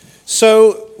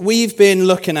So we've been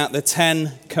looking at the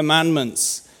 10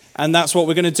 Commandments, and that's what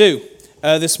we're going to do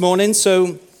this morning.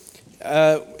 So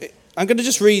I'm going to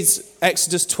just read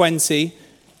Exodus 20,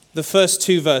 the first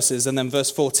two verses, and then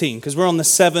verse 14, because we're on the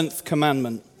 7th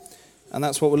commandment, and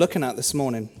that's what we're looking at this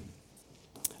morning.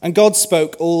 And God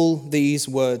spoke all these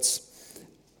words: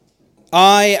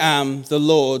 I am the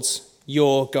Lord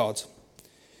your God,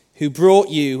 who brought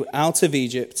you out of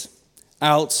Egypt,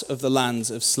 out of the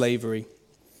land of slavery.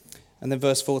 And then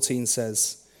verse 14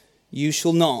 says, you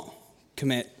shall not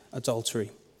commit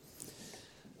adultery.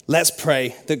 Let's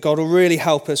pray that God will really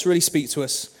help us, really speak to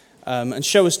us, and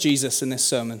show us Jesus in this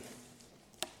sermon.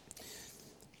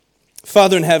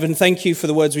 Father in heaven, thank you for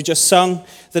the words we just sung,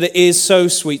 that it is so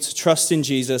sweet to trust in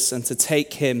Jesus and to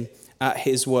take him at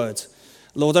his word.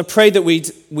 Lord, I pray that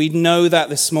we'd know that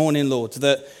this morning, Lord,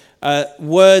 that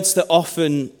words that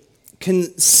often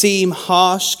can seem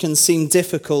harsh, can seem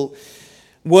difficult,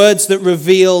 words that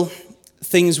reveal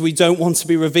things we don't want to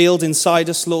be revealed inside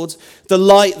us, Lord. The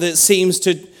light that seems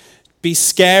to be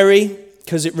scary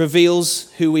because it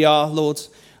reveals who we are, Lord.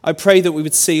 I pray that we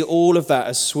would see all of that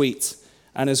as sweet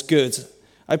and as good.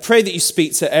 I pray that you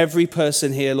speak to every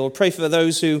person here, Lord. Pray for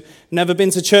those who've never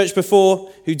been to church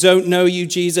before, who don't know you,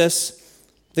 Jesus,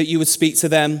 that you would speak to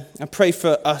them. I pray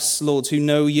for us, Lord, who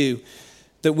know you,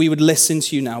 that we would listen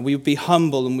to you now. We would be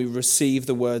humble and we would receive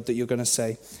the word that you're going to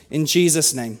say. In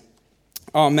Jesus' name,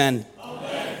 amen.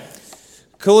 Amen.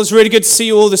 Cool, it's really good to see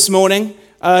you all this morning.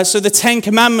 So the 10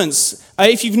 Commandments.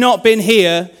 If you've not been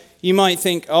here, you might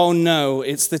think, oh no,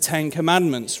 it's the 10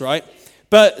 Commandments, right?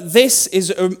 But this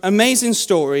is an amazing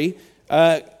story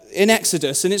in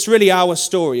Exodus, and it's really our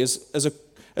story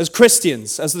as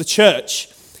Christians, as the church.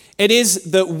 It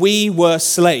is that we were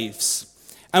slaves.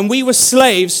 And we were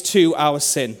slaves to our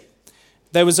sin.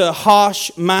 There was a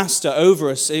harsh master over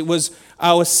us. It was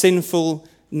our sinful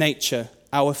nature,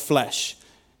 our flesh.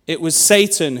 It was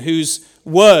Satan, whose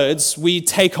words we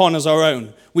take on as our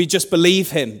own. We just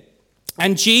believe him.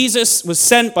 And Jesus was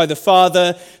sent by the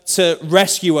Father to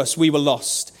rescue us. We were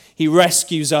lost. He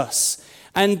rescues us.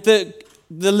 And the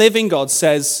living God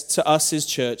says to us, his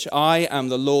church, I am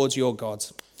the Lord your God.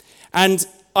 And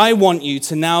I want you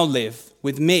to now live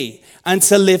with me and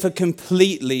to live a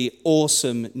completely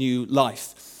awesome new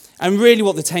life. And really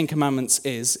what the 10 Commandments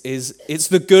is it's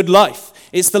the good life.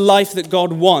 It's the life that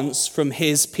God wants from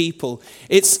his people.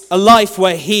 It's a life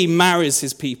where he marries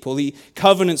his people. He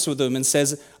covenants with them and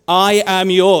says, I am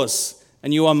yours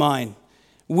and you are mine.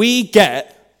 We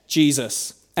get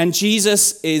Jesus. And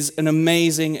Jesus is an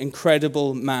amazing,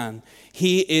 incredible man.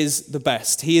 He is the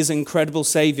best. He is an incredible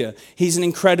savior. He's an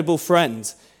incredible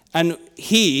friend. And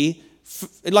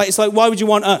it's like, why would you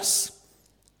want us?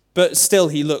 But still,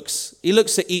 he looks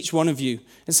at each one of you.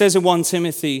 It says in 1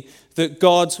 Timothy that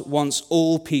God wants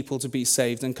all people to be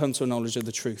saved and come to a knowledge of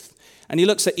the truth. And he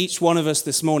looks at each one of us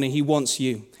this morning. He wants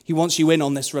you. He wants you in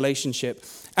on this relationship.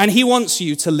 And he wants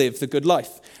you to live the good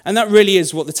life. And that really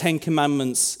is what the 10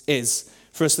 Commandments is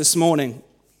for us this morning.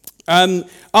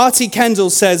 R.T.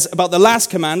 Kendall says about the last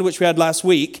command, which we had last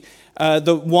week,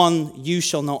 the one, you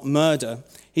shall not murder.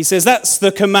 He says that's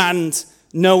the command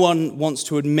no one wants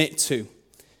to admit to.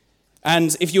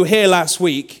 And if you were here last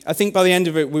week, I think by the end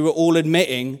of it, we were all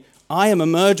admitting, I am a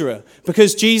murderer.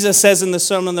 Because Jesus says in the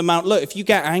Sermon on the Mount, look, if you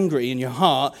get angry in your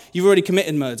heart, you've already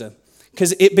committed murder.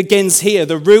 Because it begins here.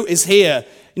 The root is here.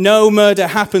 No murder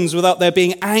happens without there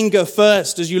being anger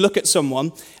first as you look at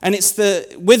someone. And it's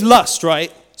with lust,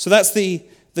 right? So that's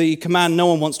the command no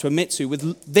one wants to admit to.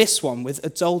 With this one, with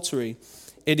adultery,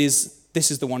 this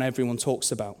is the one everyone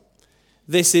talks about.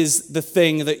 This is the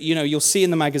thing that, you'll see in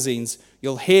the magazines,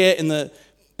 you'll hear in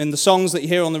the songs that you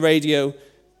hear on the radio.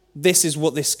 This is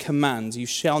what this command, you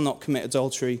shall not commit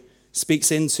adultery,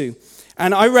 speaks into.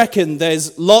 And I reckon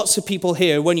there's lots of people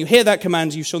here, when you hear that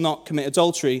command, you shall not commit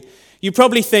adultery, you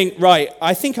probably think, right,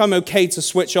 I think I'm okay to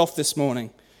switch off this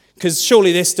morning, because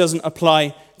surely this doesn't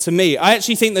apply to me. I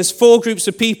actually think there's 4 groups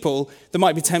of people that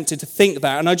might be tempted to think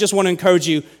that, and I just want to encourage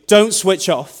you, don't switch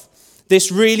off.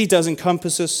 This really does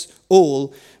encompass us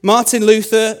all. Martin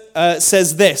Luther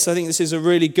says this. I think this is a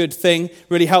really good thing,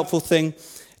 really helpful thing.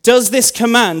 Does this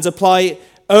command apply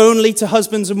only to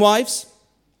husbands and wives?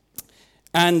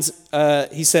 And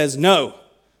he says, no.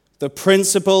 The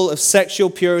principle of sexual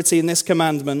purity in this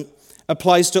commandment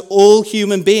applies to all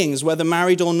human beings, whether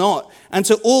married or not, and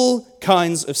to all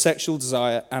kinds of sexual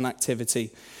desire and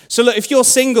activity. So look, if you're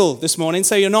single this morning,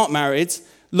 say you're not married,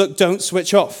 look, don't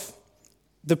switch off.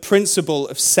 The principle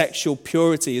of sexual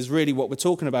purity is really what we're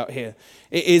talking about here.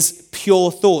 It is pure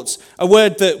thoughts. A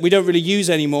word that we don't really use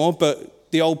anymore,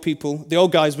 but the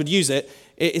old guys would use it.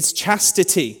 It's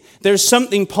chastity. There is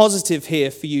something positive here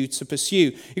for you to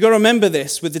pursue. You've got to remember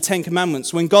this with the Ten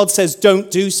Commandments. When God says don't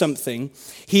do something,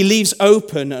 he leaves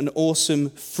open an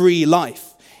awesome free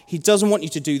life. He doesn't want you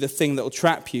to do the thing that will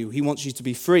trap you. He wants you to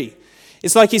be free.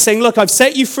 It's like he's saying, look, I've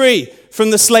set you free from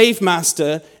the slave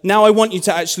master. Now I want you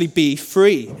to actually be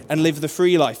free and live the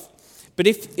free life. But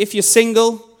if you're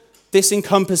single, this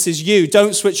encompasses you.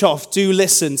 Don't switch off. Do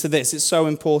listen to this. It's so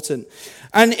important.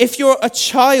 And if you're a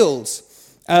child,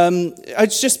 I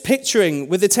was just picturing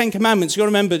with the Ten Commandments, you've got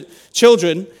to remember,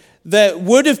 children, there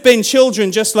would have been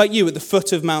children just like you at the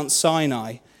foot of Mount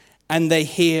Sinai, and they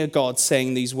hear God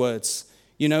saying these words.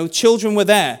 You know, children were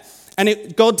there.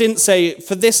 And God didn't say,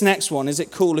 for this next one, is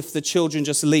it cool if the children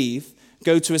just leave,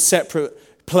 go to a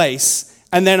separate place,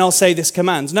 and then I'll say this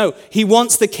command? No, he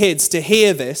wants the kids to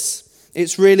hear this.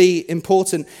 It's really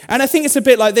important. And I think it's a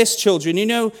bit like this, children. You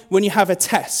know, when you have a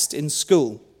test in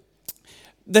school,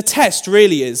 the test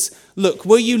really is, look,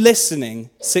 were you listening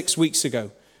 6 weeks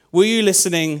ago? Were you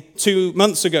listening 2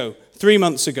 months ago, 3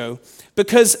 months ago?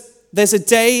 Because there's a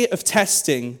day of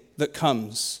testing that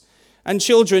comes. And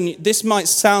children, this might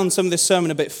sound, some of this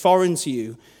sermon, a bit foreign to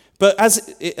you. But as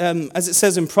it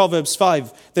says in Proverbs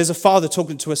 5, there's a father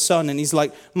talking to a son, and he's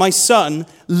like, my son,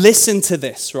 listen to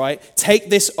this, right? Take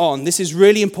this on. This is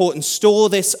really important. Store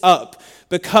this up,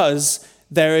 because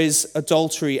there is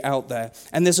adultery out there.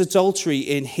 And there's adultery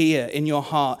in here, in your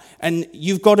heart. And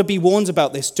you've got to be warned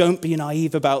about this. Don't be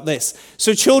naive about this.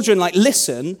 So children,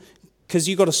 listen, because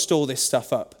you've got to store this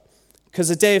stuff up. Because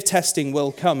a day of testing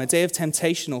will come. A day of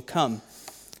temptation will come.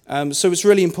 So it's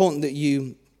really important that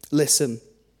you listen.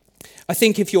 I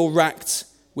think if you're racked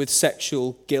with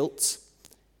sexual guilt,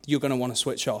 you're going to want to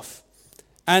switch off.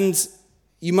 And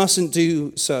you mustn't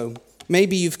do so.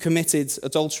 Maybe you've committed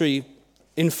adultery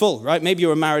in full, right? Maybe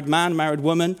you're a married man, married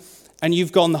woman, and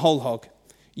you've gone the whole hog.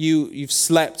 You've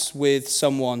slept with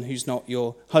someone who's not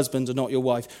your husband or not your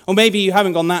wife. Or maybe you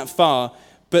haven't gone that far,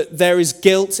 but there is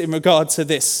guilt in regard to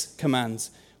this command.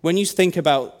 When you think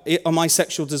about, are my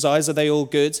sexual desires, are they all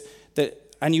good?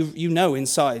 And you know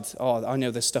inside, oh, I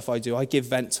know this stuff I do. I give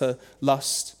vent to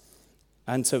lust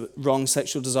and to wrong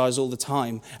sexual desires all the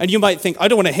time. And you might think, I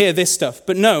don't want to hear this stuff.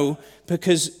 But no,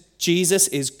 because Jesus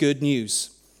is good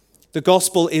news. The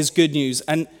gospel is good news.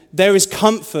 And there is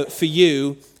comfort for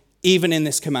you even in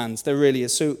this command. There really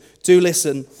is. So do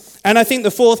listen. And I think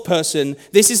the fourth person,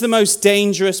 this is the most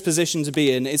dangerous position to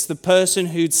be in. It's the person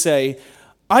who'd say,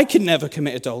 I could never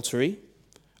commit adultery.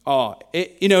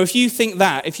 If you think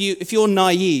that, if you're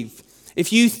naive,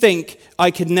 if you think I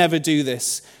could never do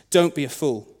this, don't be a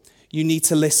fool. You need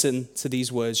to listen to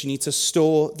these words. You need to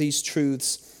store these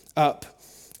truths up.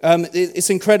 It's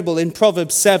incredible. In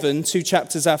Proverbs 7, 2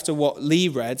 chapters after what Lee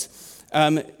read,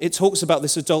 it talks about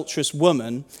this adulterous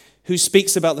woman who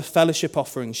speaks about the fellowship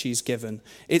offering she's given.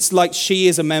 It's like she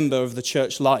is a member of the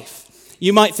church life.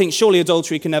 You might think surely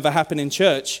adultery can never happen in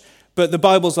church, but the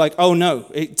Bible's like, oh no,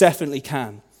 it definitely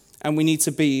can. And we need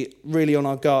to be really on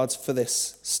our guard for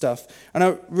this stuff. And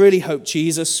I really hope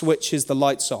Jesus switches the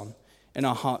lights on in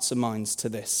our hearts and minds to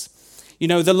this. You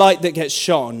know, the light that gets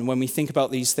shone when we think about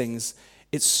these things,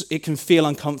 it can feel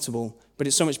uncomfortable, but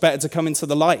it's so much better to come into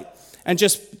the light. And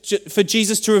just for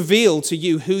Jesus to reveal to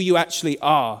you who you actually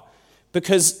are,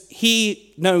 because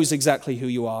he knows exactly who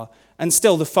you are. And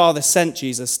still the Father sent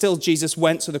Jesus. Still Jesus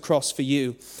went to the cross for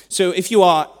you. So if you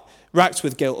are racked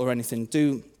with guilt or anything,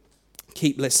 do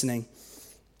keep listening.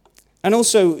 And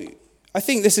also, I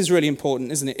think this is really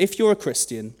important, isn't it? If you're a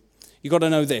Christian, you've got to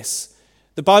know this.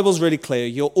 The Bible's really clear.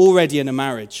 You're already in a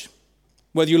marriage,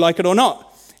 whether you like it or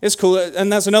not. It's cool.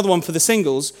 And that's another one for the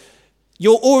singles.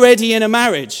 You're already in a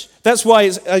marriage. That's why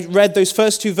I read those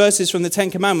first 2 verses from the Ten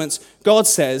Commandments. God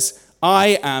says,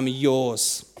 I am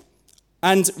yours.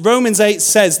 And Romans 8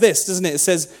 says this, doesn't it? It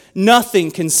says, nothing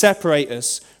can separate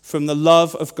us from the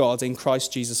love of God in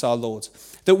Christ Jesus our Lord.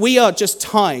 That we are just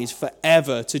tied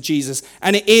forever to Jesus.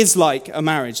 And it is like a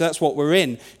marriage. That's what we're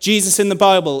in. Jesus in the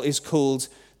Bible is called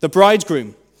the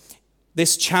bridegroom.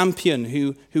 This champion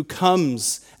who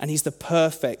comes, and he's the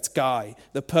perfect guy,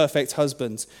 the perfect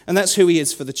husband. And that's who he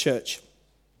is for the church.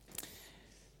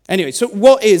 Anyway, so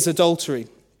what is adultery?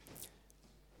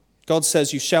 God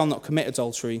says you shall not commit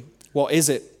adultery. What is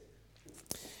it?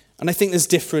 And I think there's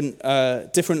different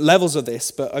levels of this,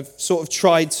 but I've sort of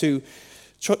tried to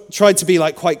be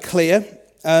quite clear.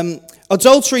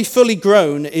 Adultery fully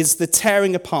grown is the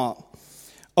tearing apart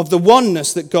of the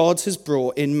oneness that God has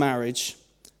brought in marriage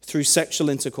through sexual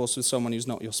intercourse with someone who's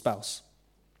not your spouse.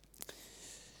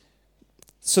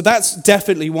 So that's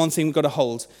definitely one thing we've got to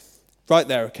hold right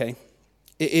there, okay?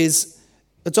 It is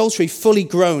Adultery, fully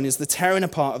grown, is the tearing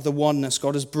apart of the oneness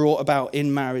God has brought about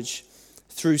in marriage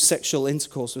through sexual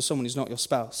intercourse with someone who's not your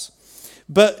spouse.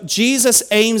 But Jesus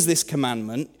aims this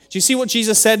commandment. Do you see what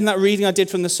Jesus said in that reading I did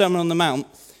from the Sermon on the Mount?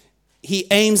 He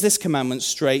aims this commandment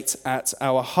straight at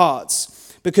our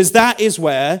hearts, because that is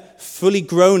where fully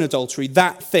grown adultery,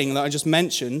 that thing that I just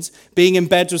mentioned, being in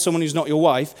bed with someone who's not your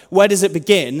wife, where does it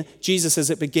begin? Jesus says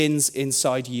it begins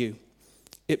inside you.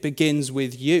 It begins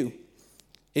with you.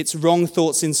 It's wrong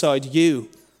thoughts inside you.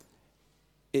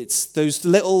 It's those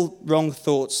little wrong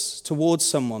thoughts towards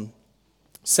someone,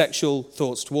 sexual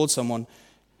thoughts towards someone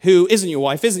who isn't your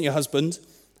wife, isn't your husband,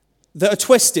 that are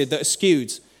twisted, that are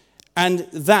skewed. And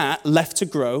that, left to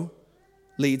grow,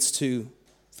 leads to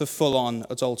the full-on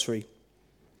adultery.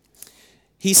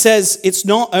 He says it's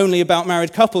not only about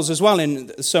married couples as well in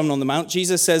the Sermon on the Mount.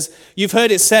 Jesus says, you've heard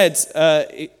it said,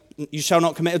 you shall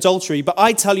not commit adultery, but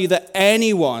I tell you that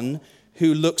anyone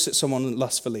who looks at someone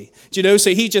lustfully. Do you know?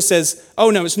 So he just says, oh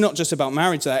no, it's not just about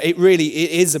marriage. That it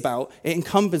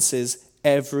encompasses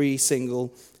every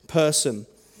single person.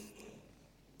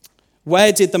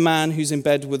 Where did the man who's in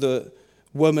bed with a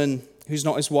woman who's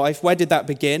not his wife, where did that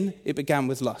begin? It began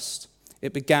with lust.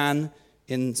 It began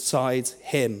inside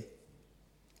him.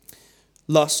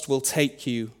 Lust will take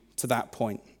you to that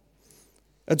point.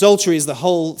 Adultery is the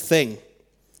whole thing,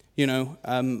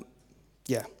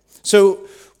 So,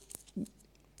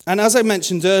 and as I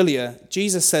mentioned earlier,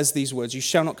 Jesus says these words, you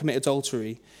shall not commit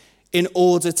adultery, in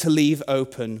order to leave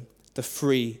open the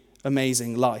free,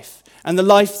 amazing life. And the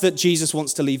life that Jesus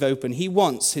wants to leave open, he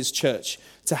wants his church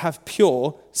to have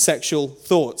pure sexual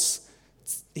thoughts.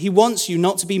 He wants you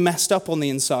not to be messed up on the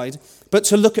inside, but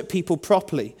to look at people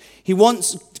properly.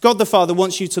 God the Father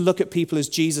wants you to look at people as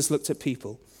Jesus looked at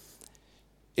people.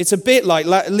 It's a bit like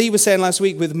Lee was saying last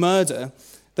week with murder,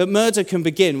 that murder can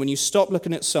begin when you stop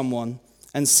looking at someone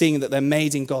and seeing that they're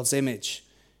made in God's image.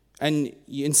 And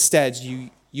instead,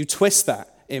 you twist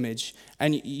that image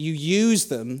and you use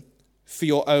them for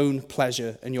your own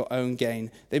pleasure and your own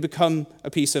gain. They become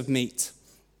a piece of meat.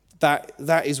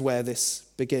 That is where this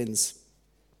begins.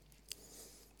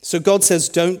 So God says,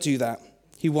 don't do that.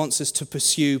 He wants us to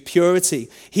pursue purity.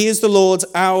 He is the Lord,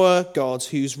 our God,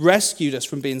 who's rescued us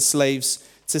from being slaves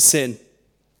to sin.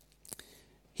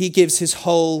 He gives his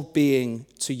whole being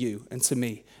to you and to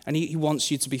me. And he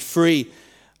wants you to be free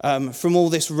from all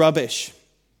this rubbish.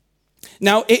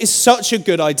 Now, it is such a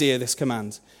good idea, this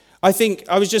command. I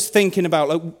was just thinking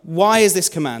about, why is this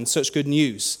command such good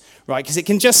news? Right? Because it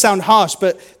can just sound harsh,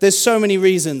 but there's so many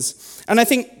reasons. And I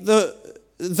think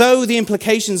though the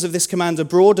implications of this command are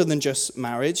broader than just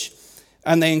marriage,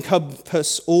 and they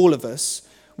encompass all of us,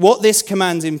 what this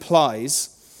command implies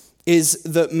is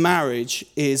that marriage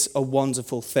is a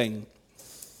wonderful thing.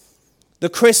 The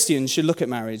Christian should look at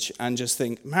marriage and just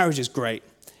think, marriage is great.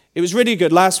 It was really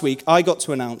good. Last week, I got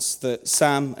to announce that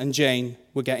Sam and Jane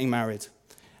were getting married.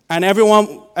 And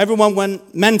everyone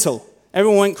went mental.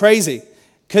 Everyone went crazy.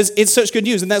 Because it's such good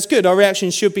news, and that's good. Our reaction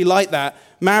should be like that.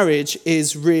 Marriage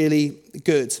is really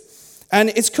good. And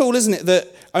it's cool, isn't it,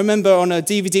 that I remember on a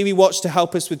DVD we watched to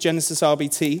help us with Genesis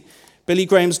RBT, Billy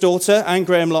Graham's daughter, Anne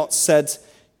Graham Lotz, said,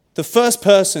 the first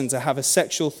person to have a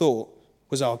sexual thought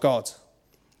was our God.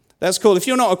 That's cool. If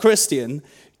you're not a Christian,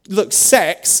 look,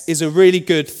 sex is a really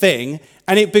good thing,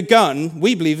 and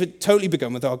we believe it totally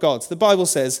begun with our God. The Bible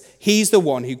says he's the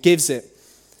one who gives it.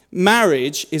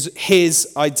 Marriage is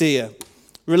his idea.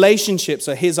 Relationships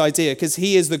are his idea because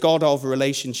he is the God of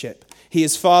relationship. He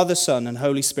is Father, Son, and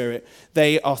Holy Spirit.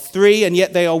 They are three, and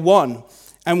yet they are one.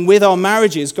 And with our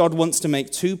marriages, God wants to make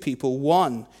two people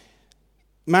one.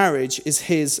 Marriage is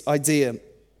his idea.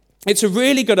 It's a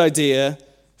really good idea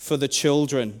for the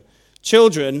children.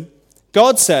 Children,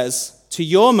 God says to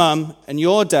your mum and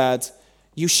your dad,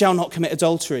 you shall not commit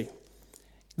adultery.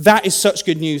 That is such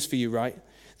good news for you, right?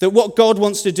 That what God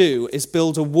wants to do is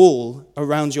build a wall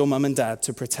around your mum and dad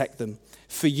to protect them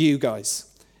for you guys.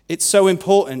 It's so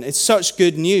important. It's such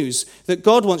good news that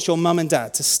God wants your mum and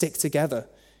dad to stick together.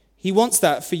 He wants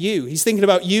that for you. He's thinking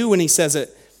about you when he says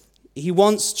it. He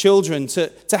wants children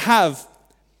to have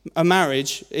a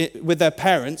marriage with their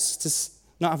parents, to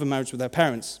not have a marriage with their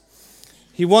parents.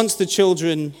 He wants the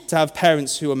children to have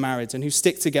parents who are married and who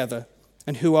stick together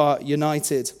and who are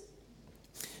united.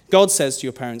 God says to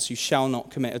your parents, you shall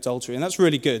not commit adultery. And that's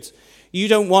really good. You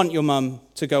don't want your mum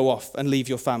to go off and leave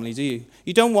your family, do you?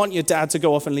 You don't want your dad to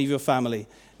go off and leave your family.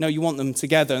 No, you want them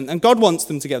together. And God wants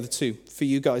them together too, for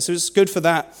you guys. So it's good for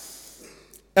that.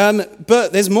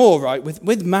 But there's more, right?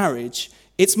 With marriage,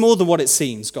 it's more than what it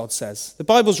seems, God says. The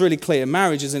Bible's really clear.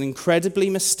 Marriage is an incredibly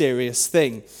mysterious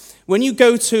thing. When you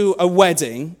go to a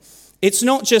wedding, It's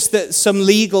not just that some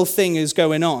legal thing is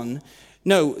going on.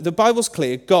 No, the Bible's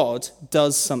clear. God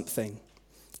does something.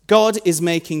 God is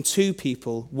making two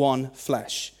people one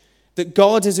flesh. That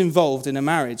God is involved in a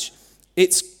marriage.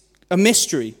 It's a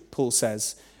mystery, Paul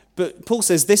says. But Paul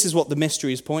says this is what the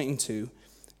mystery is pointing to.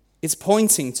 It's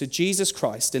pointing to Jesus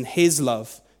Christ and his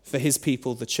love for his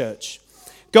people, the church.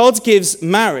 God gives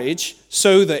marriage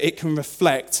so that it can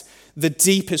reflect the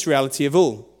deepest reality of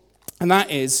all. And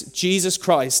that is Jesus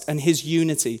Christ and his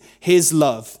unity, his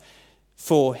love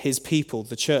for his people,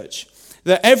 the church.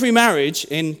 That every marriage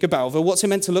in Gabalva, what's it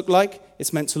meant to look like?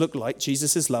 It's meant to look like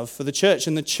Jesus' love for the church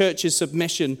and the church's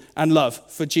submission and love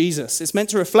for Jesus. It's meant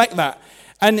to reflect that.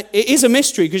 And it is a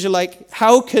mystery because you're like,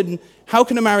 how can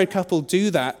a married couple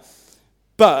do that?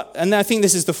 But, and I think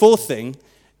this is the fourth thing,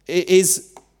 it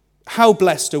is how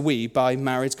blessed are we by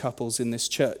married couples in this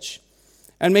church?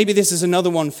 And maybe this is another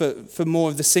one for more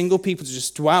of the single people to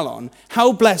just dwell on.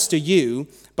 How blessed are you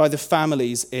by the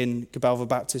families in Gabalva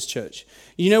Baptist Church?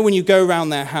 You know, when you go around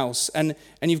their house and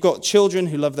you've got children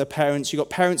who love their parents, you've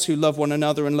got parents who love one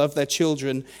another and love their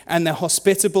children, and they're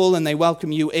hospitable and they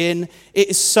welcome you in. It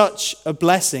is such a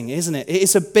blessing, isn't it? It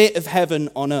is a bit of heaven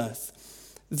on earth.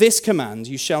 This command,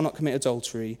 you shall not commit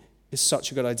adultery, is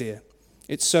such a good idea.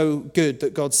 It's so good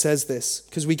that God says this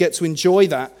because we get to enjoy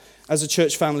that as a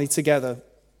church family together.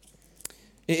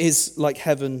 It is like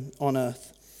heaven on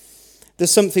earth.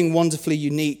 There's something wonderfully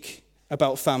unique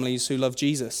about families who love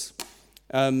Jesus.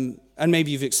 And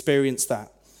maybe you've experienced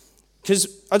that.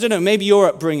 Because, I don't know, maybe your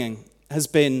upbringing has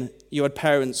been, you had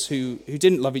parents who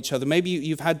didn't love each other. Maybe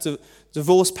you've had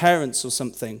divorced parents or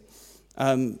something.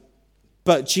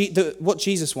 But what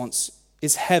Jesus wants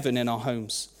is heaven in our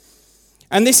homes.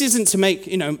 And this isn't to make,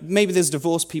 maybe there's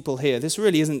divorced people here. This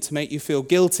really isn't to make you feel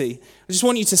guilty. I just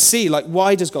want you to see,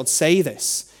 why does God say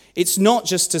this? It's not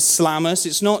just to slam us.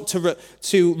 It's not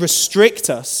to restrict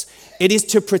us. It is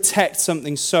to protect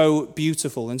something so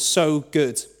beautiful and so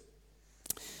good.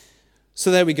 So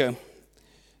there we go.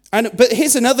 But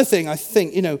here's another thing I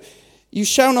think, you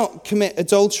shall not commit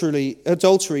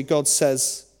adultery, God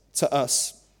says to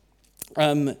us.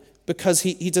 Because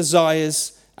he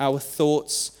desires our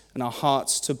thoughts and our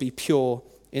hearts to be pure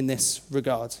in this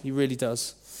regard. He really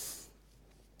does.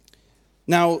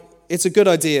 Now, it's a good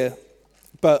idea,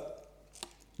 but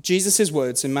Jesus'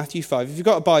 words in Matthew 5, if you've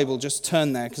got a Bible, just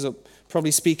turn there because I'll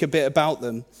probably speak a bit about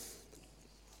them.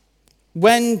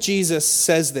 When Jesus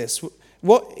says this,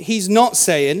 what he's not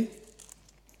saying,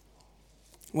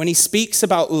 when he speaks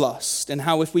about lust and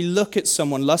how if we look at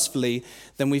someone lustfully,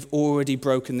 then we've already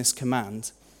broken this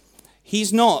command.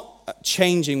 He's not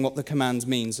changing what the command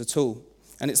means at all.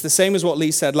 And it's the same as what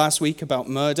Lee said last week about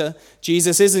murder.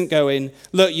 Jesus isn't going,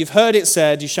 look, you've heard it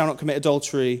said, you shall not commit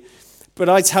adultery, but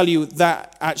I tell you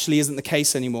that actually isn't the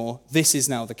case anymore. This is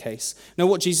now the case. No,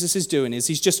 what Jesus is doing is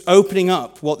he's just opening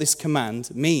up what this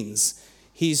command means.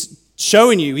 He's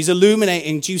showing you, he's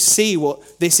illuminating, do you see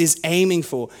what this is aiming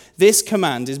for? This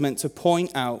command is meant to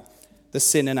point out the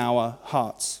sin in our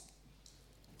hearts.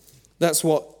 That's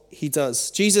what he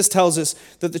does. Jesus tells us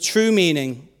that the true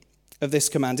meaning of this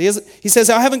command, he says,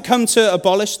 I haven't come to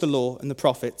abolish the law and the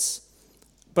prophets,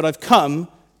 but I've come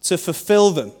to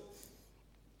fulfill them.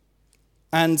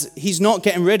 And he's not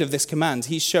getting rid of this command.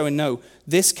 He's showing, no,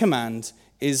 this command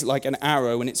is like an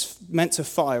arrow and it's meant to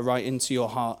fire right into your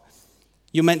heart.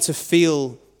 You're meant to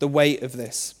feel the weight of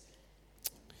this.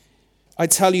 I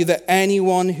tell you that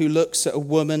anyone who looks at a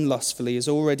woman lustfully has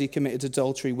already committed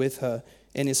adultery with her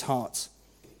in his heart.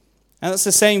 And that's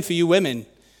the same for you women.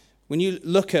 When you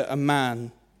look at a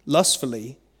man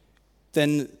lustfully,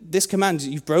 then this command,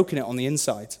 you've broken it on the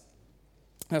inside.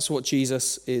 That's what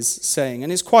Jesus is saying.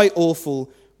 And it's quite awful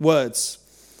words.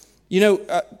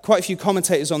 Quite a few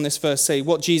commentators on this verse say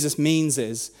what Jesus means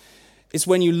is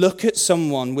when you look at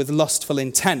someone with lustful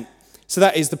intent. So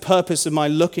that is the purpose of my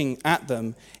looking at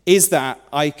them, is that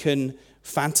I can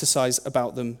fantasize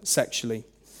about them sexually.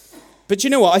 But you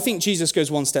know what? I think Jesus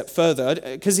goes one step further,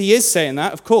 because he is saying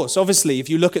that, of course. Obviously, if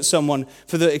you look at someone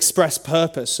for the express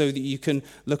purpose, so that you can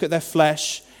look at their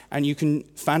flesh and you can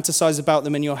fantasize about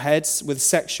them in your heads with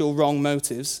sexual wrong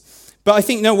motives. But I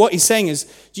think, no, what he's saying is,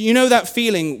 do you know that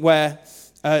feeling where,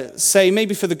 say,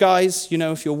 maybe for the guys,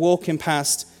 if you're walking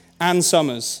past Ann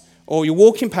Summers, or you're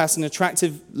walking past an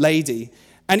attractive lady,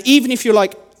 and even if you're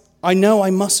like, I know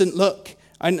I mustn't look,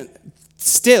 and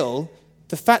still,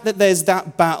 the fact that there's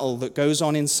that battle that goes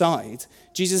on inside,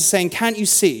 Jesus is saying, can't you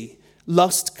see?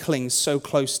 Lust clings so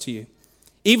close to you.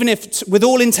 Even if with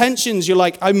all intentions you're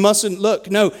like, I mustn't look.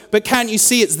 No, but can't you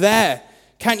see it's there?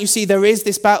 Can't you see there is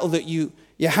this battle that you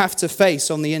have to face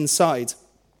on the inside?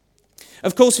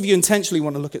 Of course, if you intentionally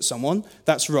want to look at someone,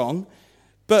 that's wrong.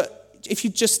 But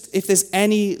if there's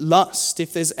any lust,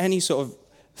 if there's any sort of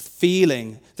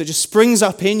feeling that just springs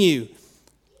up in you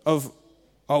of,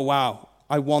 oh wow,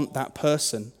 I want that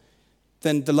person,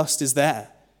 then the lust is there.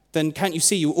 Then can't you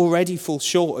see you already fall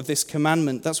short of this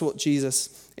commandment? That's what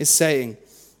Jesus is saying.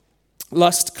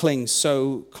 Lust clings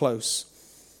so close.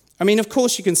 I mean, of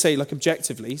course you can say, like,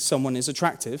 objectively, someone is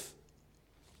attractive.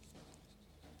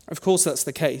 Of course that's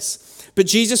the case. But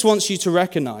Jesus wants you to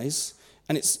recognize,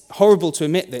 and it's horrible to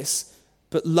admit this,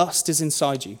 but lust is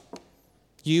inside you.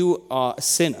 You are a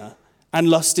sinner, and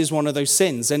lust is one of those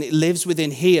sins, and it lives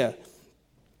within here.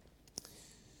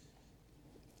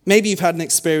 Maybe you've had an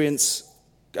experience.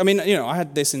 I mean, I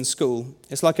had this in school.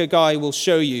 It's like a guy will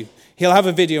show you. He'll have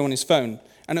a video on his phone,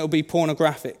 and it'll be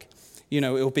pornographic.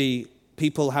 It'll be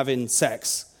people having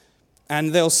sex.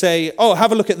 And they'll say, oh,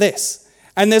 have a look at this.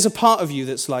 And there's a part of you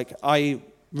that's like, I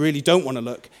really don't want to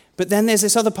look. But then there's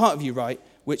this other part of you, right,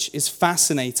 which is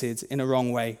fascinated in a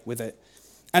wrong way with it.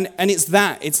 And it's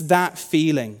that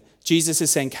feeling. Jesus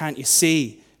is saying, can't you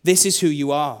see? This is who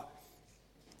you are.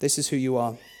 This is who you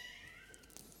are.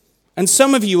 And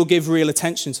some of you will give real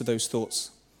attention to those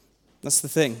thoughts. That's the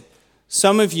thing.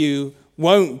 Some of you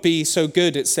won't be so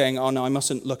good at saying, oh no, I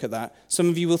mustn't look at that. Some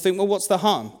of you will think, well, what's the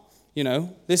harm?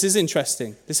 This is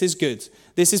interesting. This is good.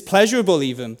 This is pleasurable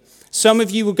even. Some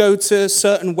of you will go to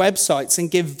certain websites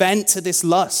and give vent to this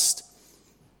lust.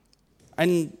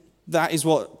 And that is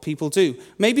what people do.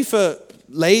 Maybe for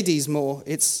ladies more,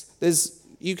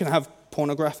 you can have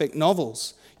pornographic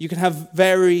novels. You can have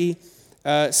very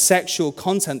sexual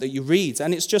content that you read,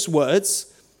 and it's just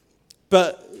words,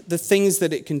 but the things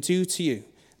that it can do to you,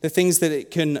 the things that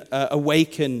it can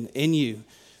awaken in you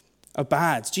are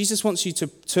bad. Jesus wants to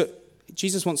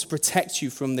protect you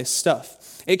from this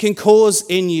stuff. It can cause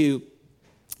in you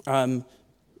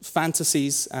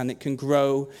fantasies, and it can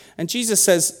grow. And Jesus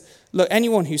says, look,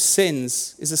 anyone who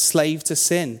sins is a slave to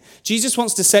sin. Jesus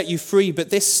wants to set you free,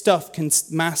 but this stuff can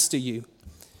master you.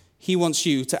 He wants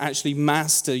you to actually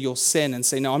master your sin and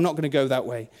say, no, I'm not going to go that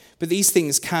way. But these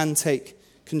things can take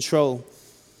control.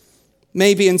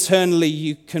 Maybe internally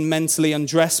you can mentally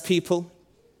undress people.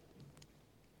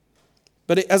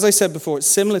 But as I said before, it's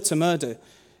similar to murder.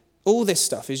 All this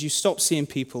stuff is you stop seeing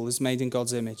people as made in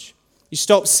God's image. You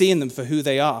stop seeing them for who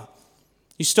they are.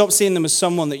 You stop seeing them as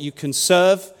someone that you can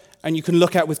serve and you can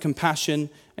look at with compassion,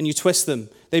 and you twist them.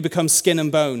 They become skin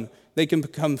and bone. They can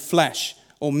become flesh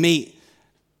or meat,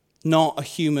 not a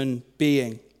human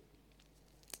being.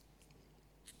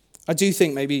 I do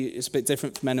think maybe it's a bit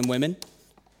different for men and women,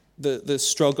 the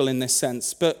struggle in this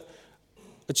sense. But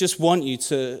I just want you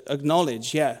to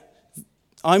acknowledge,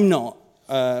 I'm not,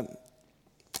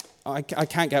 I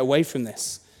can't get away from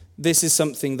this. This is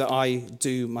something that I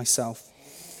do myself.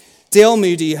 D.L.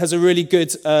 Moody has a really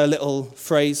good little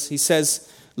phrase. He says,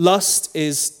 lust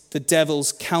is the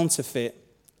devil's counterfeit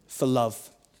for love.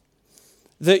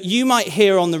 That you might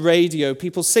hear on the radio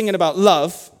people singing about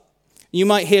love, you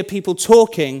might hear people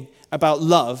talking about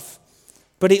love,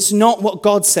 but it's not what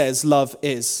God says love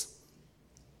is.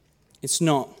 It's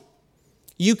not.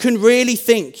 You can really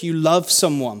think you love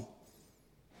someone,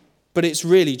 but it's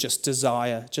really just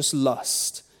desire, just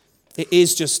lust. It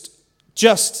is just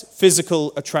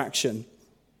physical attraction.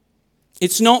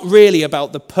 It's not really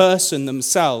about the person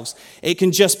themselves. It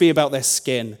can just be about their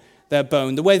skin, their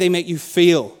bone, the way they make you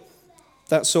feel,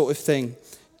 that sort of thing.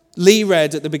 Lee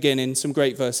read at the beginning some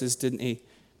great verses, didn't he?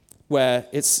 Where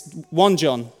it's 1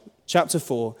 John chapter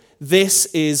 4. This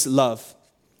is love.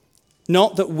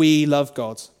 Not that we love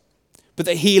God, but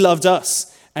that he loved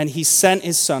us, and he sent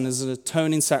his son as an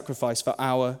atoning sacrifice for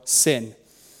our sin.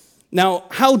 Now,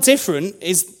 how different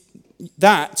is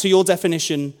that to your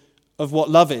definition of what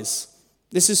love is?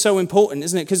 This is so important,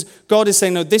 isn't it? Because God is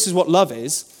saying, no, this is what love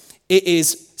is. It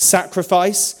is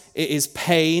sacrifice. It is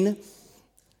pain.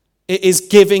 It is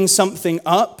giving something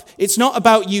up. It's not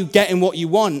about you getting what you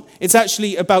want. It's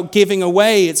actually about giving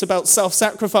away. It's about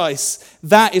self-sacrifice.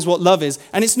 That is what love is.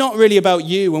 And it's not really about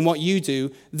you and what you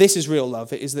do. This is real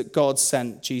love. It is that God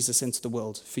sent Jesus into the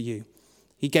world for you.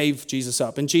 He gave Jesus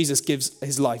up, and Jesus gives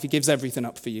his life. He gives everything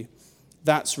up for you.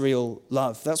 That's real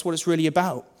love. That's what it's really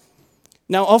about.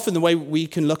 Now, often the way we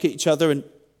can look at each other and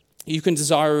you can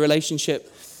desire a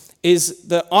relationship is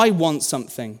that I want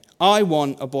something. I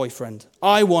want a boyfriend.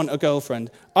 I want a girlfriend.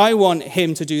 I want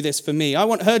him to do this for me. I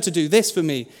want her to do this for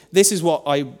me. This is what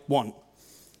I want.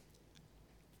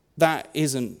 That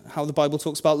isn't how the Bible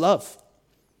talks about love.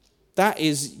 That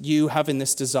is you having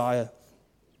this desire.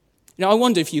 I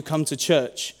wonder if you come to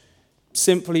church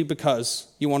simply because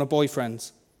you want a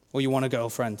boyfriend or you want a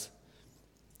girlfriend.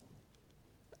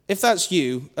 if that's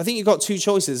you, I think you've got two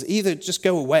choices. Either just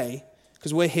go away,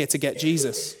 because we're here to get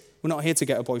Jesus. We're not here to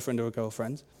get a boyfriend or a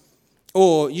girlfriend.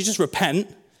 Or you just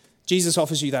repent. Jesus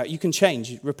offers you that. You can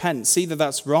change. Repent. See that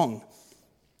that's wrong.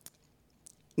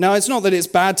 Now, it's not that it's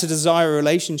bad to desire a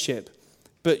relationship,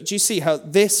 but do you see how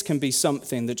this can be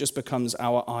something that just becomes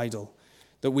our idol?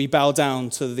 That we bow down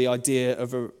to the idea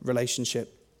of a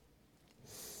relationship.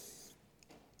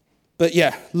 But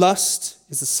yeah, lust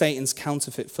is Satan's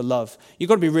counterfeit for love. You've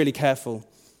got to be really careful.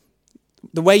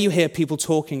 The way you hear people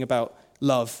talking about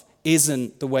love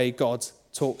isn't the way God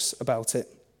talks about it.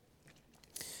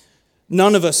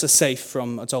 None of us are safe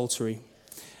from adultery.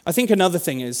 I think another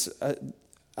thing is,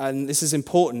 and this is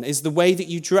important, is the way that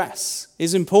you dress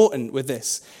is important with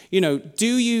this.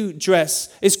 Do you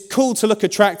dress? It's cool to look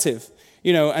attractive,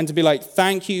 and to be like,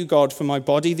 thank you, God, for my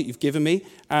body that you've given me,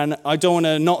 and I don't want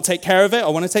to not take care of it. I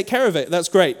want to take care of it. That's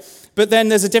great. But then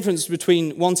there's a difference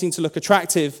between wanting to look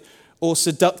attractive or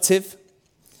seductive.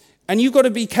 And you've got to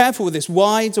be careful with this.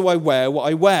 Why do I wear what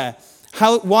I wear?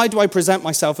 Why do I present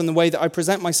myself in the way that I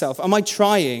present myself? Am I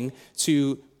trying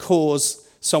to cause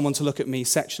someone to look at me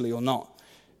sexually or not?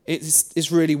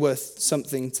 It's really worth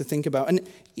something to think about. And,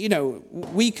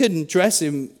 we couldn't dress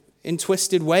in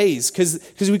twisted ways because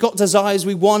we've got desires.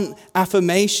 We want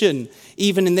affirmation,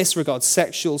 even in this regard,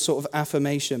 sexual sort of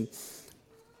affirmation.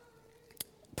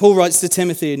 Paul writes to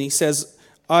Timothy and he says,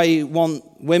 I want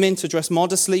women to dress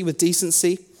modestly with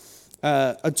decency,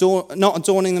 not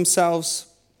adorning themselves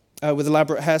with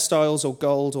elaborate hairstyles or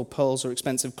gold or pearls or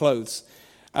expensive clothes.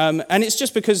 And it's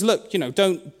just because, look,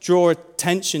 don't draw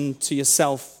attention to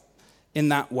yourself in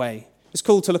that way. It's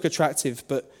cool to look attractive,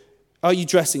 but are you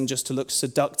dressing just to look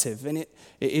seductive? And it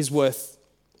is worth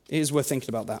thinking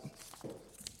about that.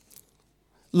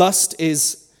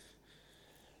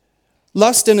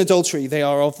 Lust and adultery, they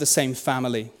are of the same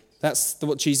family. That's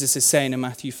what Jesus is saying in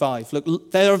Matthew 5.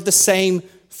 Look, they're of the same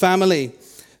family.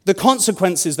 The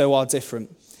consequences, though, are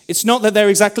different. It's not that they're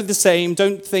exactly the same.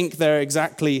 Don't think they're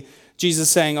exactly, Jesus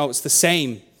saying, it's the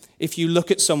same if you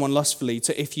look at someone lustfully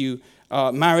to if you are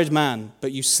a married man,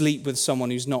 but you sleep with someone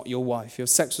who's not your wife. You have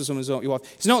sex with someone who's not your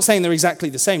wife. He's not saying they're exactly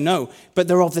the same, no, but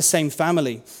they're of the same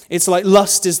family. It's like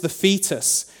lust is the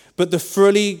fetus, but the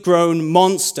fully grown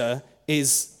monster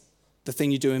is the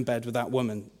thing you do in bed with that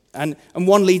woman. And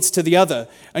one leads to the other.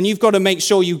 And you've got to make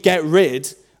sure you get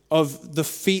rid of the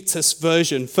fetus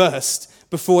version first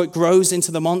before it grows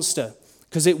into the monster,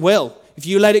 because it will. If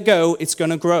you let it go, it's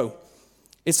going to grow.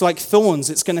 It's like thorns.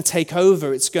 It's going to take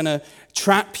over. It's going to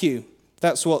trap you.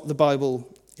 That's what the Bible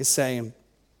is saying.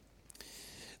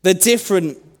 They're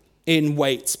different in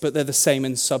weight, but they're the same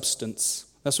in substance.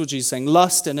 That's what Jesus is saying.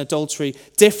 Lust and adultery,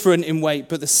 different in weight,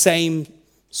 but the same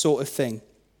sort of thing.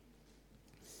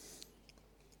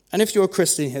 And if you're a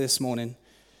Christian here this morning,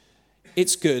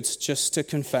 it's good just to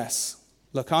confess,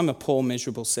 look, I'm a poor,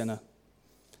 miserable sinner.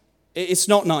 It's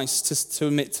not nice to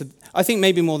admit to, I think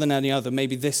maybe more than any other,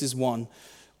 maybe this is one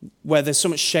where there's so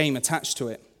much shame attached to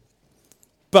it.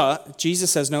 But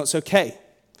Jesus says, no, it's okay.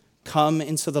 Come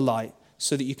into the light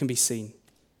so that you can be seen.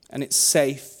 And it's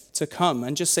safe to come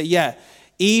and just say, yeah,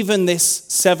 even this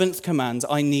seventh command,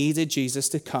 I needed Jesus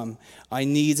to come. I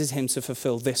needed him to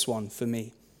fulfill this one for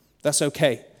me. That's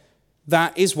okay.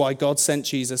 That is why God sent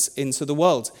Jesus into the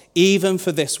world, even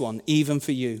for this one, even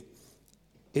for you.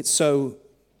 It's so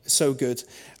good.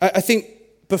 I think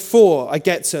before I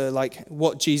get to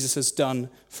what Jesus has done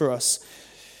for us,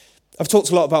 I've talked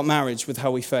a lot about marriage with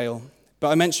how we fail, but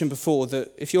I mentioned before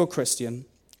that if you're a Christian,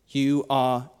 you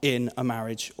are in a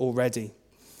marriage already.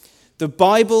 The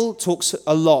Bible talks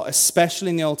a lot, especially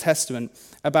in the Old Testament,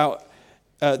 about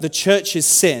the church's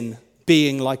sin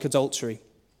being like adultery.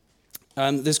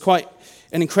 There's quite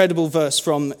an incredible verse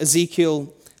from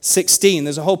Ezekiel 16.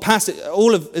 There's a whole passage,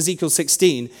 all of Ezekiel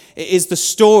 16. It is the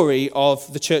story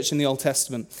of the church in the Old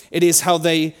Testament. It is how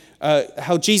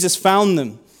Jesus found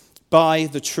them by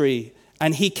the tree,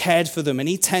 and he cared for them, and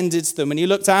he tended them, and he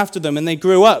looked after them, and they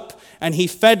grew up, and he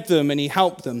fed them, and he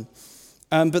helped them.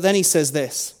 But then he says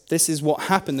this is what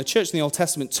happened. The church in the Old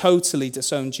Testament totally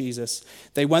disowned Jesus.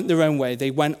 They went their own way.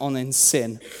 They went on in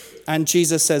sin. And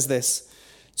Jesus says this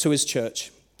to his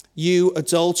church: you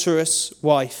adulterous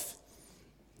wife,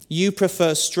 you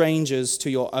prefer strangers to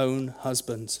your own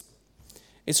husband.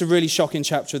 It's a really shocking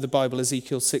chapter of the Bible,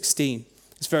 Ezekiel 16.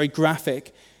 It's very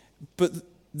graphic. But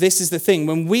this is the thing.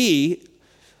 When we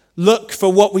look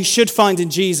for what we should find in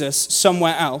Jesus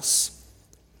somewhere else,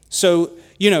 so,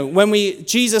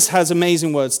 Jesus has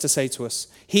amazing words to say to us.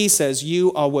 He says,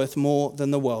 you are worth more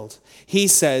than the world. He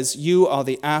says, you are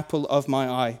the apple of my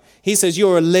eye. He says,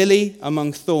 you're a lily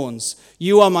among thorns.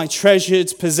 You are my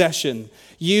treasured possession.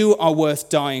 You are worth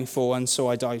dying for, and so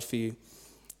I died for you.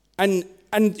 And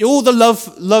all the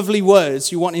lovely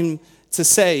words you want him to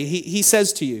say, he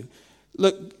says to you,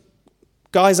 look,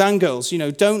 guys and girls,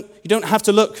 you don't have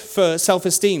to look for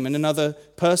self-esteem in another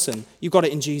person. You've got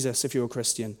it in Jesus if you're a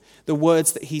Christian. The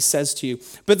words that he says to you.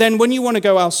 But then when you want to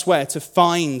go elsewhere to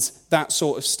find that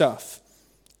sort of stuff,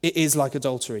 it is like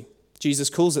adultery.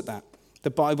 Jesus calls it that. The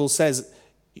Bible says,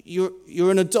 you're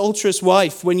an adulterous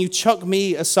wife when you chuck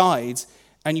me aside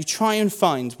and you try and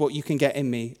find what you can get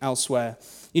in me elsewhere.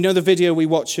 You know the video we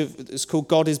watch, it's called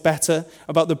God is Better,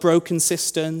 about the broken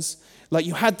cisterns? Like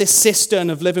you had this cistern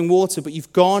of living water, but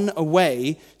you've gone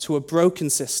away to a broken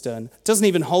cistern. It doesn't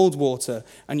even hold water,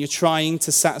 and you're trying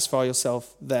to satisfy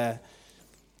yourself there.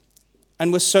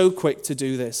 And we're so quick to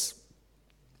do this.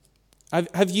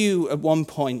 Have you at one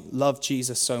point loved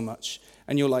Jesus so much,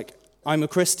 and you're like, I'm a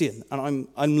Christian, and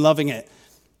I'm loving it.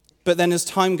 But then as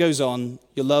time goes on,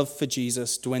 your love for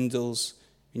Jesus dwindles,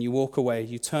 and you walk away,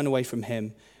 you turn away from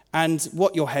him. And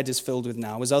what your head is filled with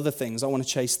now is other things. I want to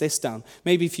chase this down.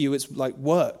 Maybe for you, it's like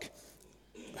work.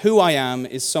 Who I am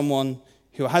is someone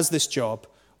who has this job,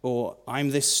 or I'm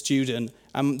this student,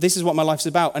 and this is what my life's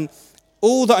about. And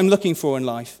all that I'm looking for in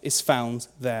life is found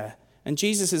there. And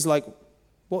Jesus is like,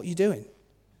 what are you doing?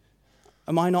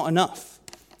 Am I not enough?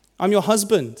 I'm your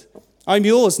husband. I'm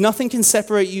yours. Nothing can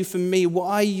separate you from me.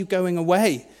 Why are you going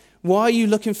away? Why are you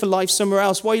looking for life somewhere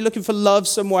else? Why are you looking for love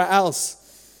somewhere else?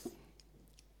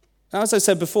 As I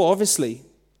said before, obviously,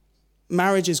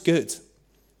 marriage is good.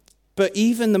 But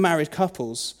even the married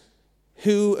couples,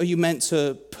 who are you meant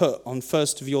to put on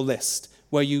first of your list,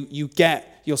 where you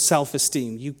get your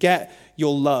self-esteem, you get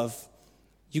your love,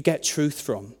 you get truth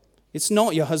from? It's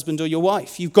not your husband or your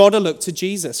wife. You've got to look to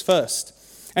Jesus first.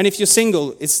 And if you're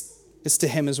single, it's to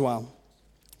him as well.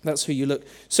 That's who you look.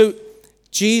 So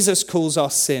Jesus calls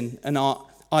our sin and our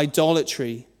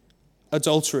idolatry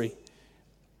adultery.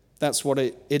 That's what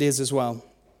it is as well.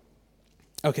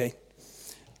 Okay.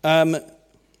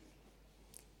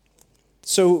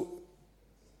 So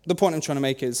the point I'm trying to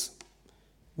make is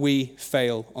we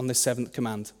fail on this seventh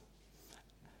command.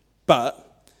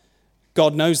 But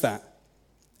God knows that.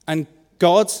 And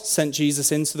God sent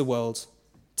Jesus into the world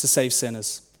to save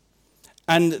sinners.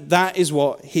 And that is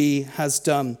what he has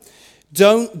done.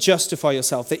 Don't justify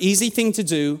yourself. The easy thing to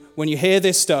do when you hear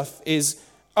this stuff is,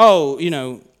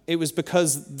 it was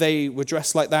because they were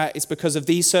dressed like that. It's because of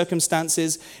these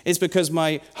circumstances. It's because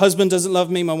my husband doesn't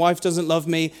love me, my wife doesn't love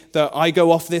me, that I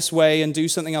go off this way and do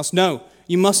something else. No,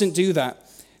 you mustn't do that.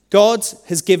 God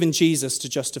has given Jesus to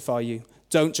justify you.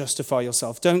 Don't justify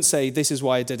yourself. Don't say, this is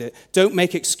why I did it. Don't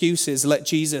make excuses. Let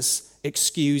Jesus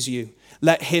excuse you.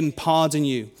 Let him pardon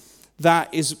you.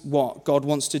 That is what God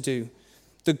wants to do.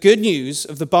 The good news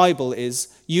of the Bible is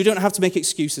you don't have to make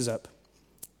excuses up.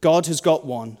 God has got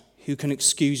one who can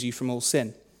excuse you from all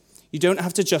sin. You don't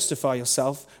have to justify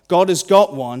yourself. God has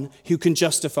got one who can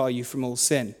justify you from all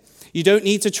sin. You don't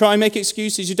need to try and make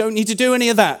excuses. You don't need to do any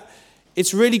of that.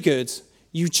 It's really good.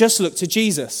 You just look to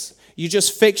Jesus. You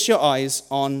just fix your eyes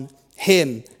on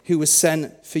him who was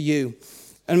sent for you.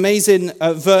 An amazing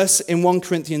verse in 1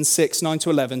 Corinthians 6,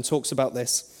 9-11 talks about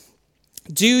this.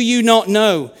 Do you not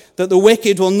know that the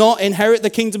wicked will not inherit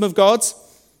the kingdom of God?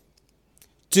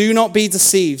 Do not be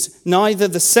deceived. Neither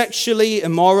the sexually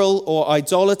immoral or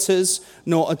idolaters,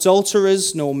 nor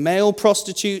adulterers, nor male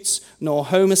prostitutes, nor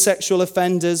homosexual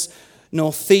offenders,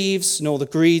 nor thieves, nor the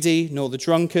greedy, nor the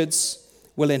drunkards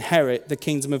will inherit the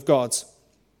kingdom of God.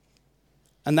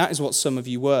 And that is what some of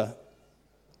you were.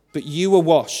 But you were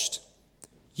washed,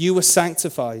 you were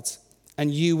sanctified,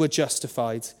 and you were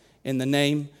justified in the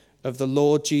name of the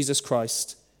Lord Jesus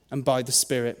Christ and by the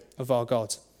Spirit of our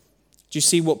God. Do you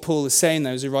see what Paul is saying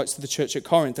there as he writes to the church at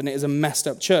Corinth? And it is a messed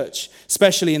up church,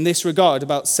 especially in this regard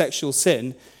about sexual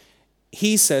sin.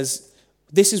 He says,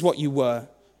 this is what you were.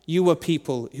 You were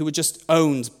people who were just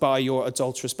owned by your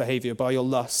adulterous behavior, by your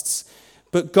lusts.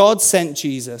 But God sent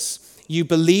Jesus. You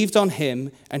believed on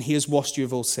him, and he has washed you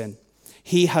of all sin.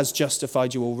 He has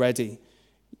justified you already.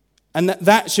 And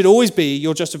that should always be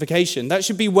your justification. That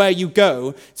should be where you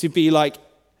go to be like,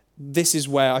 this is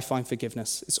where I find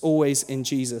forgiveness. It's always in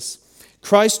Jesus.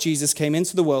 Christ Jesus came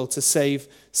into the world to save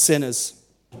sinners.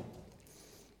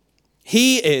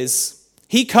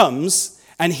 He comes,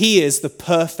 and he is the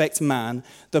perfect man,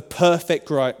 the perfect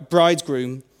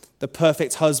bridegroom, the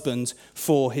perfect husband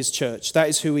for his church. That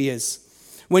is who he is.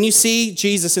 When you see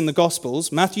Jesus in the Gospels,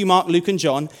 Matthew, Mark, Luke, and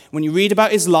John, when you read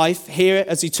about his life here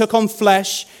as he took on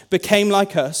flesh, became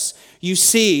like us, you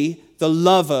see the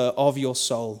lover of your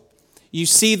soul. You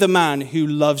see the man who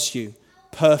loves you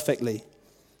perfectly.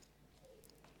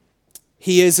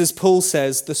 He is, as Paul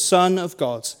says, the Son of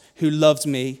God who loved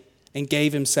me and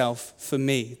gave himself for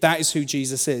me. That is who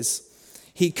Jesus is.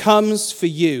 He comes for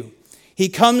you. He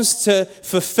comes to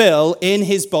fulfill in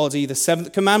his body the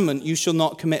seventh commandment, you shall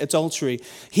not commit adultery.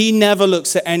 He never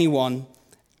looks at anyone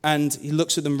and he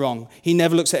looks at them wrong. He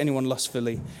never looks at anyone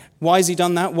lustfully. Why has he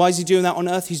done that? Why is he doing that on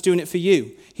earth? He's doing it for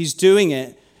you. He's doing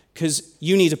it because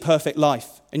you need a perfect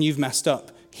life and you've messed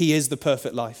up. He is the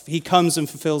perfect life. He comes and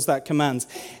fulfills that command.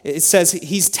 It says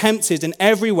he's tempted in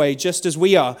every way just as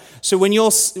we are. So when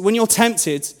you're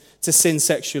tempted to sin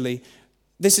sexually,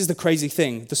 this is the crazy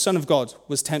thing. The Son of God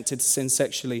was tempted to sin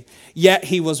sexually, yet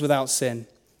he was without sin,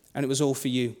 and it was all for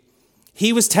you.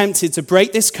 He was tempted to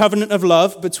break this covenant of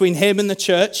love between him and the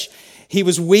church. He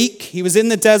was weak. He was in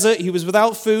the desert. He was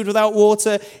without food, without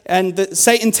water, and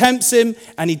Satan tempts him,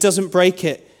 and he doesn't break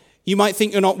it. You might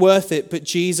think you're not worth it, but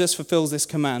Jesus fulfills this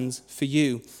command for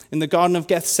you. In the Garden of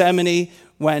Gethsemane,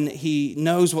 when he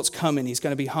knows what's coming, he's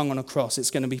going to be hung on a cross. It's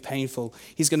going to be painful.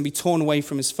 He's going to be torn away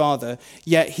from his Father,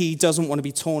 yet he doesn't want to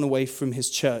be torn away from his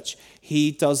church. He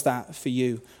does that for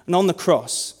you. And on the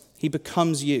cross, he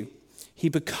becomes you. He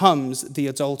becomes the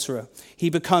adulterer. He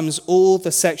becomes all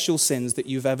the sexual sins that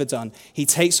you've ever done. He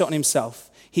takes it on himself.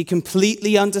 He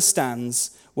completely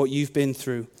understands what you've been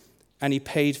through, and he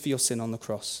paid for your sin on the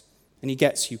cross. And he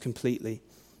gets you completely.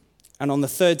 And on the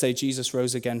third day, Jesus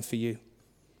rose again for you.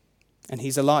 And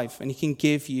he's alive, and he can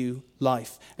give you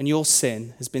life. And your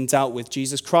sin has been dealt with.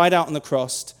 Jesus cried out on the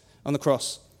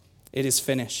cross, it is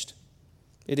finished.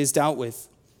 It is dealt with.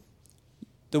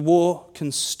 The war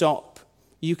can stop.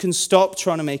 You can stop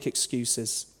trying to make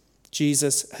excuses.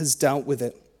 Jesus has dealt with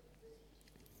it.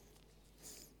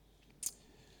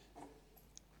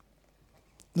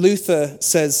 Luther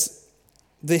says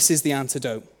this is the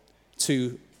antidote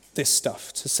to this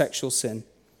stuff, to sexual sin.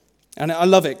 And I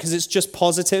love it because it's just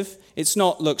positive. It's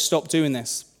not, look, stop doing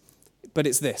this. But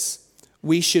it's this.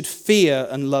 We should fear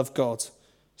and love God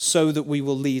so that we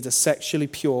will lead a sexually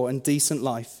pure and decent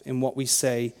life in what we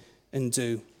say and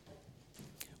do.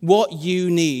 What you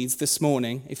need this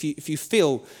morning, if you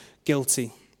feel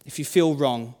guilty, if you feel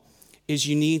wrong, is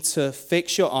you need to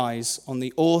fix your eyes on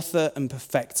the author and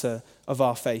perfecter of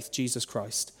our faith, Jesus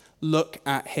Christ. Look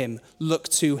at him. Look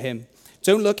to him.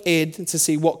 Don't look in to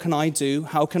see what can I do,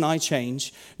 how can I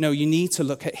change. No, you need to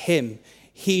look at him.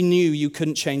 He knew you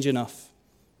couldn't change enough.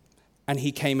 And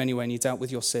he came anyway and he dealt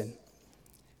with your sin.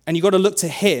 And you've got to look to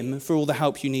him for all the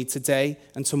help you need today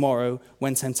and tomorrow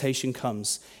when temptation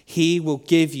comes. He will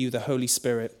give you the Holy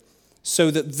Spirit so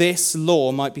that this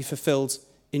law might be fulfilled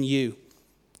in you.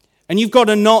 And you've got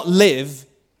to not live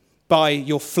by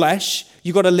your flesh.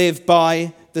 You've got to live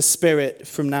by the Spirit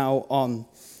from now on.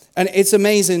 And it's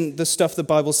amazing the stuff the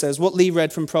Bible says. What Lee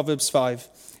read from Proverbs 5.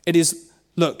 It is,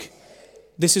 look,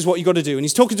 this is what you've got to do. And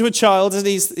he's talking to a child, and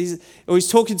he's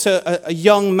talking to a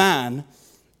young man,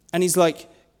 and he's like,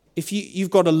 if you've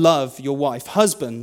got to love your wife. Husbands,